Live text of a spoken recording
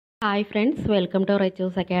Hi friends, welcome to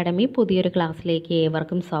റൈച്ചൂസ് academy. പുതിയൊരു ക്ലാസ്സിലേക്ക്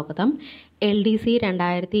ഏവർക്കും സ്വാഗതം. LDC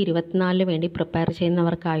 2024 വേണ്ടി പ്രിപ്പയർ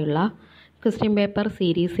ചെയ്യുന്നവർക്കായുള്ള ക്വസ്റ്റ്യൻ പേപ്പർ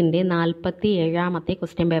സീരീസിൻ്റെ 47ാമത്തെ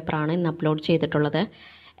ക്വസ്റ്റ്യൻ പേപ്പറാണ് ഇന്ന് അപ്ലോഡ് ചെയ്തിട്ടുള്ളത്.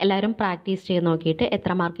 എല്ലാവരും പ്രാക്ടീസ് ചെയ്ത് നോക്കിയിട്ട്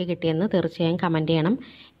എത്ര മാർക്ക് കിട്ടിയെന്ന് തീർച്ചയായും കമൻറ്റ് ചെയ്യണം.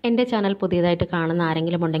 എൻ്റെ ചാനൽ പുതിയതായിട്ട് കാണുന്ന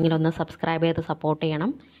ആരെങ്കിലും ഉണ്ടെങ്കിൽ ഒന്ന് സബ്സ്ക്രൈബ് ചെയ്ത് സപ്പോർട്ട്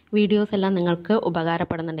ചെയ്യണം. വീഡിയോസ് എല്ലാം നിങ്ങൾക്ക്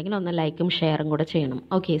ഉപകാരപ്പെടുന്നുണ്ടെങ്കിൽ ഒന്ന് ലൈക്കും ഷെയറും കൂടെ ചെയ്യണം.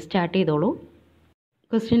 ഓക്കെ, സ്റ്റാർട്ട് ചെയ്തോളൂ.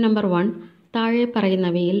 Question number 1. താഴെ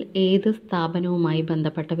പറയുന്നവയിൽ ഏത് സ്ഥാപനവുമായി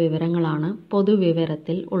ബന്ധപ്പെട്ട വിവരങ്ങളാണ്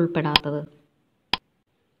പൊതുവിവരത്തിൽ ഉൾപ്പെടാത്തത്?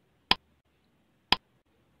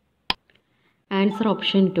 ആൻസർ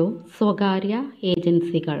ഓപ്ഷൻ 2 സ്വകാര്യ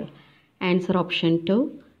ഏജൻസികൾ. ആൻസർ ഓപ്ഷൻ 2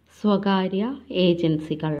 സ്വകാര്യ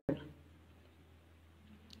ഏജൻസികൾ.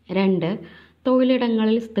 2.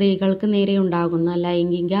 തൊഴിലിടങ്ങളിൽ സ്ത്രീകൾക്ക് നേരെ ഉണ്ടാകുന്ന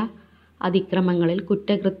ലൈംഗിക അതിക്രമങ്ങളിൽ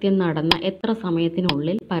കുറ്റകൃത്യം നടന്ന എത്ര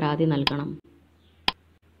സമയത്തിനുള്ളിൽ പരാതി നൽകണം?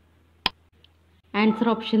 ആൻസർ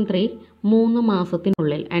ഓപ്ഷൻ 3 3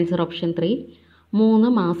 മാസത്തിനുള്ളിൽ. ആൻസർ ഓപ്ഷൻ 3 3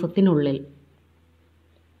 മാസത്തിനുള്ളിൽ.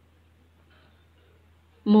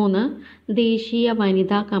 3. ദേശീയ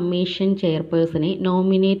വനിതാ കമ്മീഷൻ ചെയർപേഴ്സണെ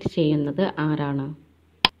നോമിനേറ്റ് ചെയ്യുന്നത് ആരാണ്?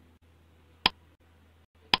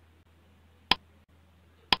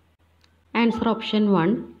 ആൻസർ ഓപ്ഷൻ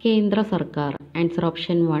 1 കേന്ദ്ര സർക്കാർ. ആൻസർ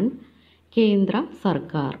ഓപ്ഷൻ 1 കേന്ദ്ര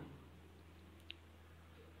സർക്കാർ.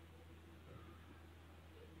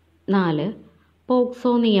 4.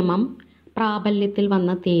 പോക്സോ നിയമം പ്രാബല്യത്തിൽ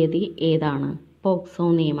വന്ന തീയതി ഏതാണ്? പോക്സോ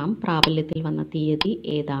നിയമം പ്രാബല്യത്തിൽ വന്ന തീയതി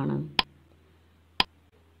ഏതാണ്?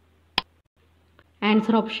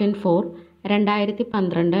 Answer option 4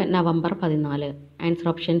 2012 November 14. Answer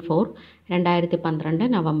option 4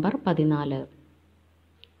 2012 November 14.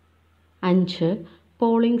 5.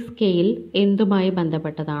 Polling scale എന്തുമായി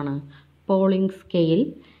ബന്ധപ്പെട്ടതാണ്? പോളിംഗ് സ്കെയിൽ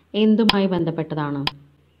എന്തുമായി ബന്ധപ്പെട്ടതാണ്?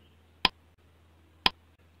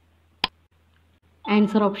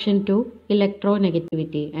 Answer option 2 electro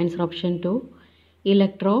negativity. Answer option 2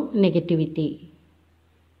 electro negativity.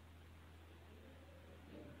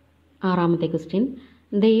 6ാമത്തെ question.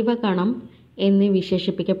 ദൈവഗണം എന്ന്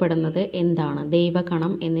വിശേഷിപ്പിക്കപ്പെടുന്നത് എന്താണ്?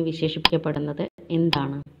 ദൈവഗണം എന്ന് വിശേഷിപ്പിക്കപ്പെടുന്നത്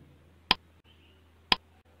എന്താണ്?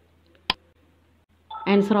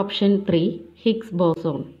 Answer option 3 Higgs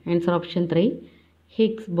boson. Answer option 3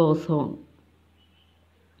 Higgs boson.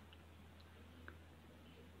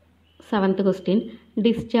 7th question.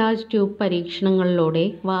 Discharge tube പരീക്ഷണങ്ങളിലൂടെ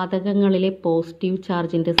വാതകങ്ങളിലെ positive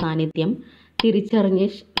ചാർജിൻ്റെ സാന്നിധ്യം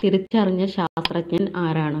തിരിച്ചറിഞ്ഞ ശാസ്ത്രജ്ഞൻ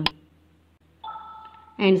ആരാണ്?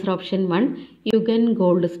 Answer option 1 യുഗൻ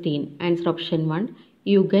ഗോൾഡ്സ്റ്റീൻ. Answer option 1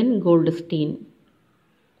 യുഗൻ ഗോൾഡ്സ്റ്റീൻ.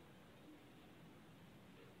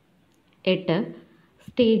 8.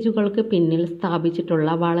 സ്റ്റേജുകൾക്ക് പിന്നിൽ സ്ഥാപിച്ചിട്ടുള്ള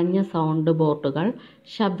വളഞ്ഞ സൗണ്ട് ബോർഡുകൾ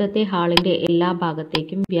ശബ്ദത്തെ ഹാളിൻ്റെ എല്ലാ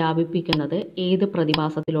ഭാഗത്തേക്കും വ്യാപിപ്പിക്കുന്നത് ഏത്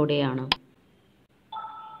പ്രതിഭാസത്തിലൂടെയാണ്?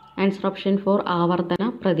 ആൻസർ ഓപ്ഷൻ 4 ആവർത്തന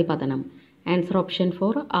പ്രതിപതനം. ആൻസർ ഓപ്ഷൻ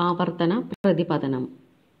 4 ആവർത്തന പ്രതിപതനം.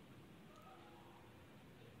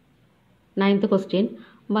 9th question.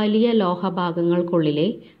 വലിയ ലോഹഭാഗങ്ങൾക്കുള്ളിലെ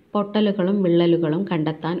പൊട്ടലുകളും വിള്ളലുകളും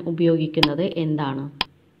കണ്ടെത്താൻ ഉപയോഗിക്കുന്നത് എന്താണ്?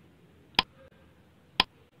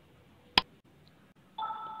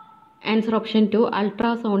 ആൻസർ ഓപ്ഷൻ 2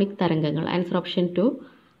 അൾട്രാസോണിക് തരംഗങ്ങൾ. ആൻസർ ഓപ്ഷൻ 2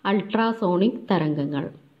 അൾട്രാസോണിക് തരംഗങ്ങൾ.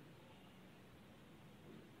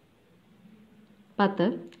 10.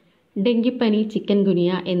 ഡെങ്കിപ്പനി, ചിക്കൻ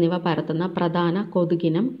ഗുനിയ എന്നിവ പരത്തുന്ന പ്രധാന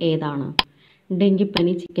കൊതുകിനം ഏതാണ്?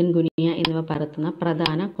 ഡെങ്കിപ്പനി, ചിക്കൻ ഗുനിയ എന്നിവ പരത്തുന്ന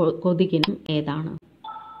പ്രധാന കൊതുകിനം ഏതാണ്?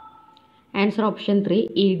 Answer option 3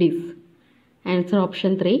 Aedes. Answer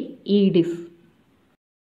option 3 Aedes.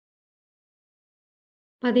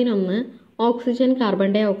 11. Oxygen, carbon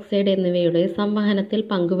dye oxide എന്നിവയുടെ സംവഹനത്തിൽ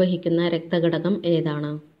പങ്കുവഹിക്കുന്ന രക്തഘടകം ഏതാണ്?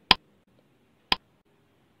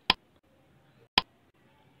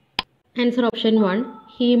 Answer option 1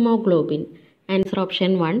 haemoglobin. Answer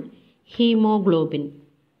option 1 haemoglobin.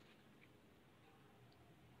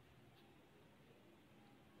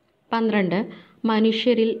 12.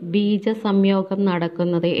 മനുഷ്യരിൽ ബീജസംയോഗം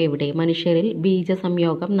നടക്കുന്നത് എവിടെ? മനുഷ്യരിൽ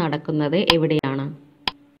ബീജസംയോഗം നടക്കുന്നത് എവിടെയാണ്?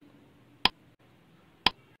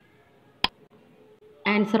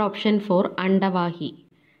 Answer option 4 അണ്ഡവാഹി.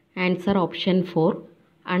 Answer option 4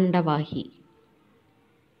 അണ്ഡവാഹി.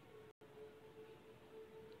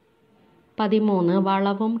 13.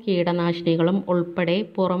 വളവും കീടനാശിനികളും ഉൾപ്പെടെ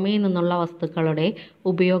പുറമേ നിന്നുള്ള വസ്തുക്കളുടെ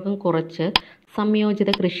ഉപയോഗം കുറച്ച് സംയോജിത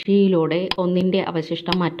കൃഷിയിലൂടെ ഒന്നിൻ്റെ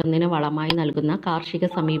അവശിഷ്ടം മറ്റൊന്നിന് വളമായി നൽകുന്ന കാർഷിക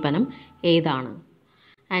സമീപനം ഏതാണ്?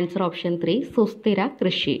 ആൻസർ ഓപ്ഷൻ 3 സുസ്ഥിര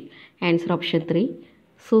കൃഷി. ആൻസർ ഓപ്ഷൻ 3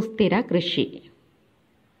 സുസ്ഥിര കൃഷി.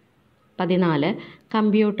 14.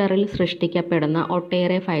 കമ്പ്യൂട്ടറിൽ സൃഷ്ടിക്കപ്പെടുന്ന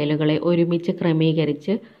ഒട്ടേറെ ഫയലുകളെ ഒരുമിച്ച്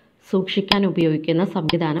ക്രമീകരിച്ച് സൂക്ഷിക്കാൻ ഉപയോഗിക്കുന്ന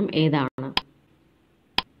സംവിധാനം ഏതാണ്?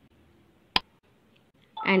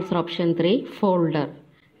 Answer option 3 folder.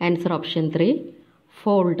 Answer option 3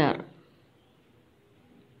 folder.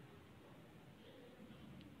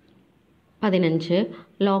 15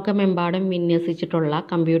 ലോകമെമ്പാടും വിന്യസിച്ചിട്ടുള്ള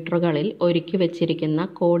കമ്പ്യൂട്ടറുകളിൽ ഒരുക്കി വച്ചിരിക്കുന്ന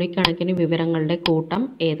കോടിക്കണക്കിന് വിവരങ്ങളുടെ കൂട്ടം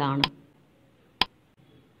ഏതാണ്?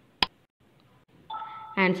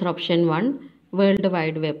 Answer option 1 world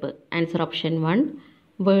wide web. Answer option 1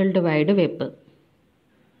 world wide web.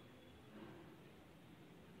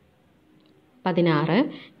 16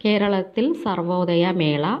 കേരളത്തിൽ സർവോദയ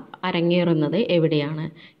മേള അരങ്ങേറുന്നത് എവിടെയാണ്?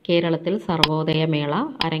 കേരളത്തിൽ സർവോദയ മേള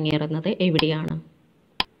അരങ്ങേറുന്നത് എവിടെയാണ്?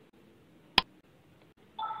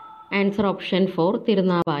 Answer option 4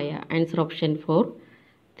 Thirunavaya. Answer option 4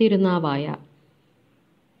 Thirunavaya.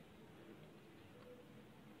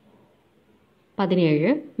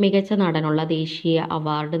 17 മികച്ച നടനുള്ള ദേശീയ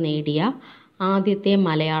അവാർഡ് നേടിയ ആദ്യത്തെ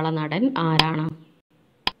മലയാള നടൻ ആരാണ്?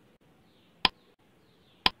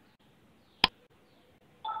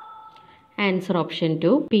 Answer option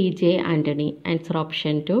 2 PJ Antony. Answer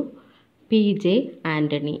option 2 PJ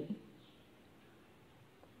Antony.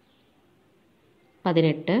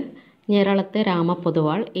 18 Njeralath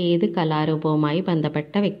Rama Poduval ഏത് കലാരൂപവുമായി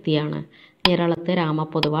ബന്ധപ്പെട്ട വ്യക്തിയാണ്? ഞെരളത്ത്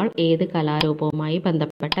രാമപൊതുവാൾ ഏത് കലാരൂപവുമായി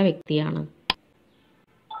ബന്ധപ്പെട്ട വ്യക്തിയാണ്?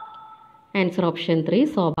 ആൻസർ ഓപ്ഷൻ 3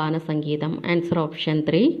 സോപാന സംഗീതം. ആൻസർ ഓപ്ഷൻ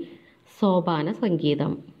 3 സോപാന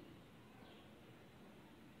സംഗീതം.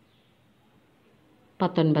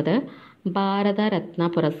 19 ഭാരതരത്ന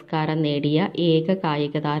പുരസ്കാരം നേടിയ ഏക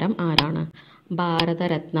കായിക താരം ആരാണ്?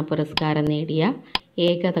 ഭാരതരത്ന പുരസ്കാരം നേടിയ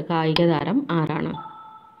ഏക കായിക താരം ആരാണ്?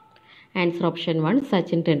 Answer option 1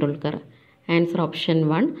 Sachin Tendulkar. Answer option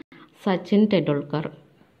 1 Sachin Tendulkar.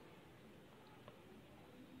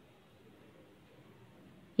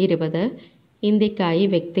 20 ഇന്ത്യക്കായി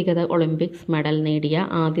വ്യക്തിഗത ഒളിമ്പിക്സ് മെഡൽ നേടിയ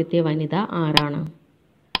ആദ്യത്തെ വനിത ആരാണ്?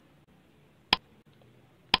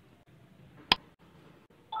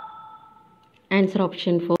 Answer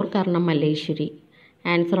option 4 Karnam Malleshwari.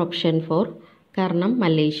 Answer option 4 Karnam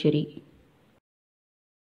Malleshwari.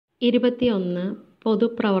 21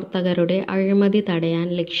 പൊതുപ്രവർത്തകരുടെ അഴിമതി തടയാൻ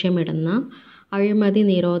ലക്ഷ്യമിടുന്ന അഴിമതി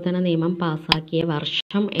നിരോധന നിയമം പാസാക്കിയ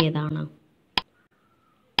വർഷം ഏതാണ്?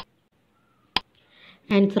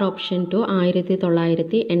 Answer option 2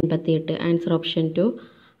 1988. Answer option 2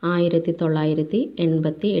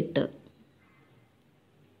 1988.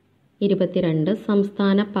 22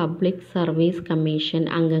 സംസ്ഥാന പബ്ലിക് സർവീസ് കമ്മീഷൻ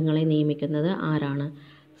അംഗങ്ങളെ നിയമിക്കുന്നത് ആരാണ്?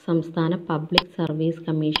 സംസ്ഥാന പബ്ലിക് സർവീസ്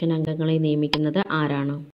കമ്മീഷൻ അംഗങ്ങളെ നിയമിക്കുന്നത്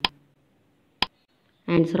ആരാണ്?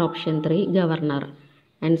 Answer option 3 governor.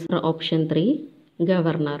 Answer option 3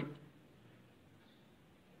 governor.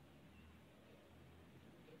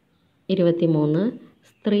 23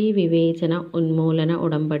 സ്ത്രീ വിവേചന ഉന്മൂലന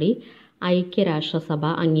ഉടമ്പടി ഐക്യരാഷ്ട്രസഭ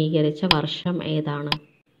അംഗീകരിച്ച വർഷം ഏതാണ്?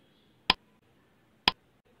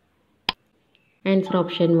 Answer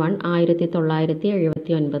option 1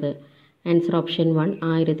 1979. Answer option 1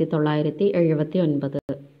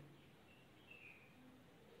 1979.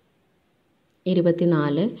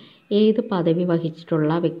 24 ഏത് പദവി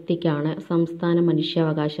വഹിച്ചിട്ടുള്ള വ്യക്തിക്കാണ് സംസ്ഥാന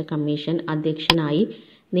മനുഷ്യാവകാശ കമ്മീഷൻ അധ്യക്ഷനായി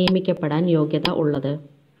നിയമിക്കപ്പെടാൻ യോഗ്യത ഉള്ളത്?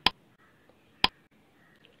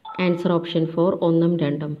 Answer option 4 1ഉം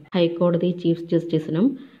 2ഉം. ഹൈക്കോടതി ചീഫ് ജസ്റ്റിസിനും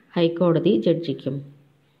ഹൈക്കോടതി ജഡ്ജിക്കും.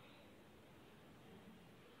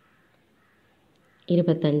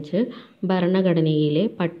 25 ഭരണഘടനയിലെ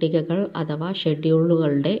പട്ടികകൾ അഥവാ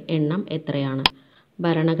ഷെഡ്യൂളുകളുടെ എണ്ണം എത്രയാണ്?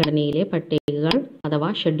 ഭരണഘടനയിലെ പട്ടികകൾ അഥവാ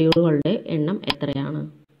ഷെഡ്യൂളുകളുടെ എണ്ണം എത്രയാണ്?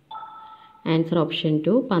 Answer option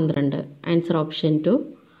 2 12. Answer option 2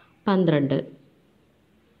 12.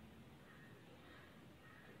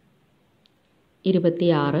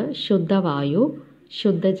 26 ശുദ്ധവായു,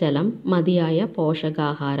 ശുദ്ധജലം, മതിയായ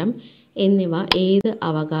പോഷകാഹാരം എന്നിവ ഏത്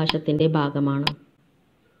അവകാശത്തിൻ്റെ ഭാഗമാണ്?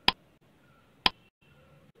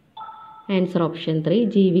 ആൻസർ ഓപ്ഷൻ 3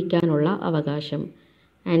 ജീവിക്കാനുള്ള അവകാശം.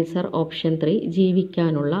 ആൻസർ ഓപ്ഷൻ 3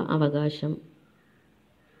 ജീവിക്കാനുള്ള അവകാശം.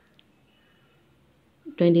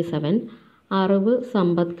 27 അറിവ്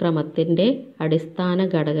സമ്പദ്ക്രമത്തിൻ്റെ അടിസ്ഥാന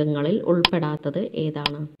ഘടകങ്ങളിൽ ഉൾപ്പെടാത്തത്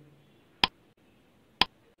ഏതാണ്?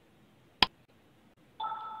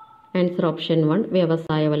 Answer option 1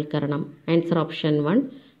 വ്യവസായവൽക്കരണം. Answer option 1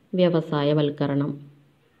 വ്യവസായവൽക്കരണം.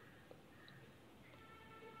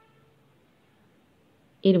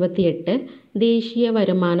 28 ദേശീയ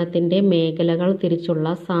വരുമാനത്തിൻ്റെ മേഖലകൾ തിരിച്ചുള്ള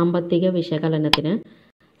സാമ്പത്തിക വിശകലനത്തിന്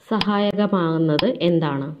സഹായകമാകുന്നത്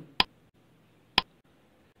എന്താണ്?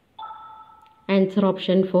 Answer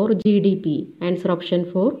option 4 GDP. Answer option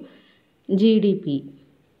 4 GDP.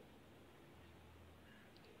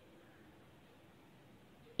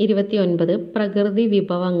 29 പ്രകൃതി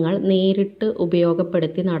വിഭവങ്ങൾ നേരിട്ട്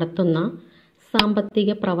ഉപയോഗപ്പെടുത്തി നടത്തുന്ന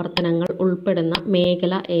സാമ്പത്തിക പ്രവർത്തനങ്ങൾ ഉൾപ്പെടുന്ന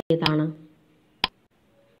മേഖല ഏതാണ്?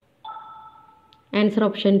 ആൻസർ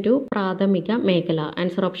ഓപ്ഷൻ 2 പ്രാഥമിക മേഖല.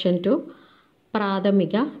 ആൻസർ ഓപ്ഷൻ 2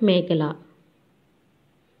 പ്രാഥമിക മേഖല.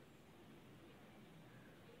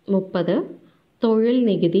 30 തൊഴിൽ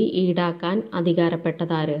നികുതി ഈടാക്കാൻ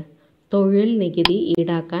അധികാരപ്പെട്ടതാര്? തൊഴിൽ നികുതി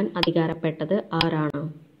ഈടാക്കാൻ അധികാരപ്പെട്ടത് ആരാണ്?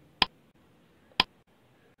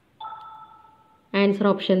 ആൻസർ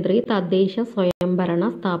ഓപ്ഷൻ 3 തദ്ദേശ സ്വയംഭരണ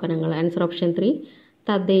സ്ഥാപനങ്ങൾ. ആൻസർ ഓപ്ഷൻ 3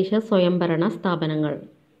 തദ്ദേശ സ്വയംഭരണ സ്ഥാപനങ്ങൾ.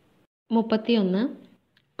 31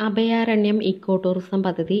 അഭയാരണ്യം ഇക്കോ ടൂറിസം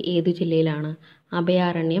പദ്ധതി ഏതു ജില്ലയിലാണ്?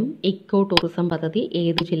 അഭയാരണ്യം ഇക്കോ ടൂറിസം പദ്ധതി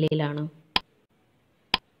ഏതു ജില്ലയിലാണ്?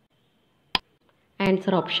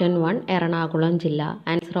 ആൻസർ ഓപ്ഷൻ 1 എറണാകുളം ജില്ല.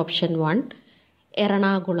 ആൻസർ ഓപ്ഷൻ 1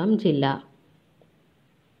 എറണാകുളം ജില്ല.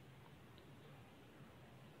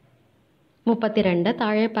 32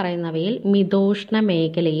 താഴെ പറയുന്നവയിൽ മിതോഷ്ണ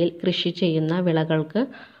മേഖലയിൽ കൃഷി ചെയ്യുന്ന വിളകൾക്ക്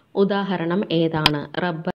ഉദാഹരണം ഏതാണ്?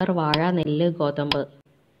 റബ്ബർ, വാഴ, നെല്ല്, ഗോതമ്പ്.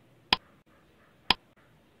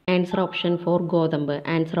 ആൻസർ ഓപ്ഷൻ 4 ഗോതമ്പ്.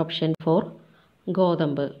 ആൻസർ ഓപ്ഷൻ 4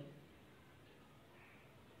 ഗോതമ്പ്.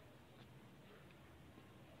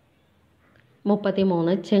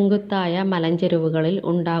 33 ചെങ്കുത്തായ മലഞ്ചെരുവുകളിൽ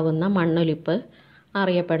ഉണ്ടാകുന്ന മണ്ണൊലിപ്പ്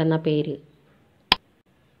അറിയപ്പെടുന്ന പേര്?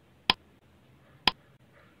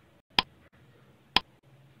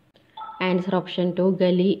 ആൻസർ ഓപ്ഷൻ 2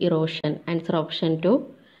 ഗലി ഇറോഷൻ. ആൻസർ ഓപ്ഷൻ 2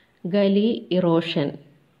 ഗലി ഇറോഷൻ.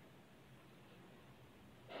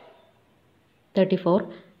 34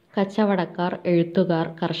 കച്ചവടക്കാർ, എഴുത്തുകാർ,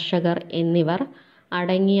 കർഷകർ എന്നിവർ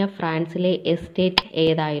അടങ്ങിയ ഫ്രാൻസിലെ എസ്റ്റേറ്റ്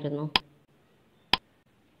ഏതായിരുന്നു?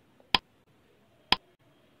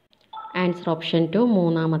 ആൻസർ ഓപ്ഷൻ 2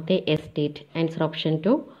 മൂന്നാമത്തെ എസ്റ്റേറ്റ്. ആൻസർ ഓപ്ഷൻ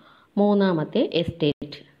 2 മൂന്നാമത്തെ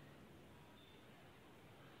എസ്റ്റേറ്റ്.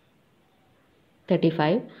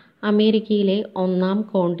 35 അമേരിക്കയിലെ ഒന്നാം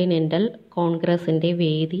കോണ്ടിനെൻ്റൽ കോൺഗ്രസിൻ്റെ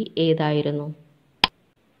വേദി ഏതായിരുന്നു?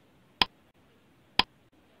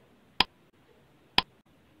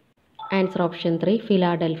 Answer option 3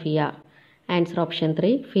 Philadelphia. Answer option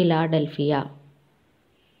 3 Philadelphia.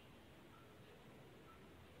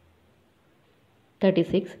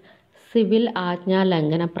 36 civil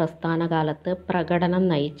ആജ്ഞാലംഘന പ്രസ്ഥാന കാലത്ത് പ്രകടനം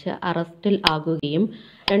നയിച്ച് അറസ്റ്റിൽ ആകുകയും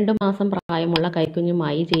 2 മാസം പ്രായമുള്ള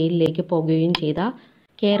കൈക്കുഞ്ഞുമായി ജയിലിലേക്ക് പോകുകയും ചെയ്ത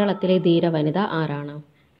കേരളത്തിലെ ധീരവനിത ആരാണ്?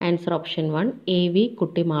 ആൻസർ ഓപ്ഷൻ 1 AV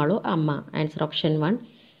കുട്ടിമാളു അമ്മ. ആൻസർ ഓപ്ഷൻ 1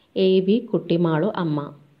 AV കുട്ടിമാളു അമ്മ.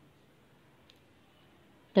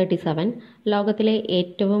 37 ലോകത്തിലെ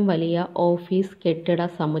ഏറ്റവും വലിയ ഓഫീസ് കെട്ടിട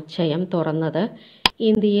സമുച്ചയം തുറന്നത്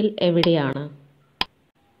ഇന്ത്യയിൽ എവിടെയാണ്?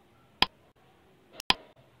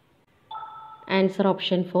 ആൻസർ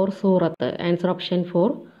ഓപ്ഷൻ 4 സൂറത്ത്. ആൻസർ ഓപ്ഷൻ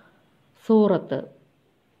 4 സൂറത്ത്.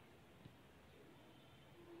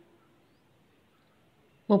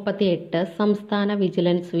 38 സംസ്ഥാന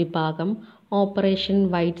വിജിലൻസ് വിഭാഗം ഓപ്പറേഷൻ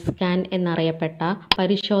വൈറ്റ് സ്കാൻ എന്നറിയപ്പെട്ട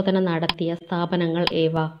പരിശോധന നടത്തിയ സ്ഥാപനങ്ങൾ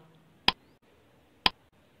ഏവ?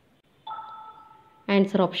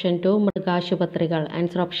 Answer option 2 മൃഗാശുപത്രികൾ.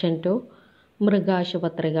 Answer option 2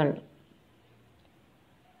 മൃഗാശുപത്രികൾ.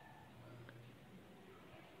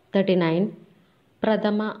 39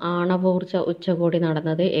 പ്രഥമ ആണവോർജ ഉച്ചകോടി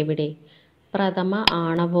നടന്നത് എവിടെ? പ്രഥമ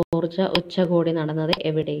ആണവോർജ ഉച്ചകോടി നടന്നത്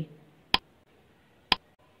എവിടെ?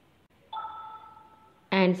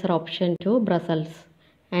 Answer option 2 Brussels.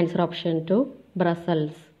 Answer option 2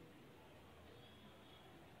 Brussels.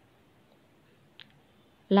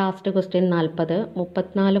 Last question 40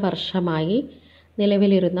 34 വർഷമായി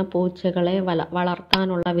നിലവിലിരുന്ന പൂച്ചകളെ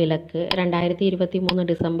വളർത്താനുള്ള വിലക്ക് 2023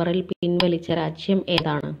 ഡിസംബറിൽ പിൻവലിച്ച രാജ്യം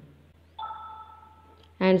ഏതാണ്?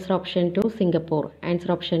 Answer option 2 Singapore.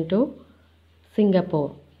 Answer option 2 Singapore.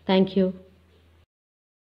 Thank you.